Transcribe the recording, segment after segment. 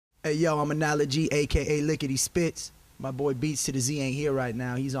Hey, yo, I'm Analogy, a.k.a. Lickety Spits. My boy Beats to the Z ain't here right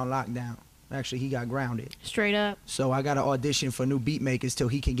now. He's on lockdown. Actually, he got grounded. Straight up. So I got to audition for new beat makers till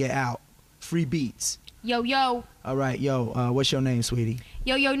he can get out. Free beats. Yo, yo. All right, yo, what's your name, sweetie?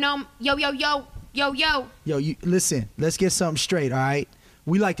 Yo, yo, no. Yo, yo, yo. Yo, yo. Yo, you listen, let's get something straight, all right?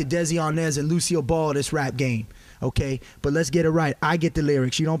 We like the Desi Arnaz and Lucille Ball this rap game, okay? But let's get it right. I get the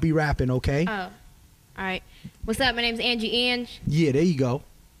lyrics. You don't be rapping, okay? Oh. All right. What's up? My name's Ange. Yeah, there you go.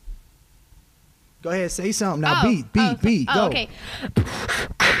 Go ahead, say something now. Oh, Beat, go. Okay.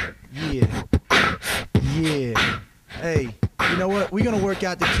 Yeah. Yeah. Hey, you know what? We're gonna work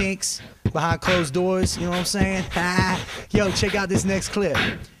out the kinks behind closed doors, you know what I'm saying? Yo, check out this next clip.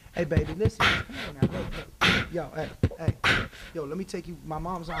 Hey, baby, listen. Come on now, look. Yo, hey. Yo, let me take you. My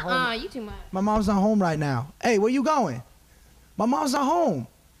mom's not home. You too much. My mom's not home right now. Hey, where you going? My mom's not home.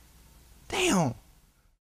 Damn.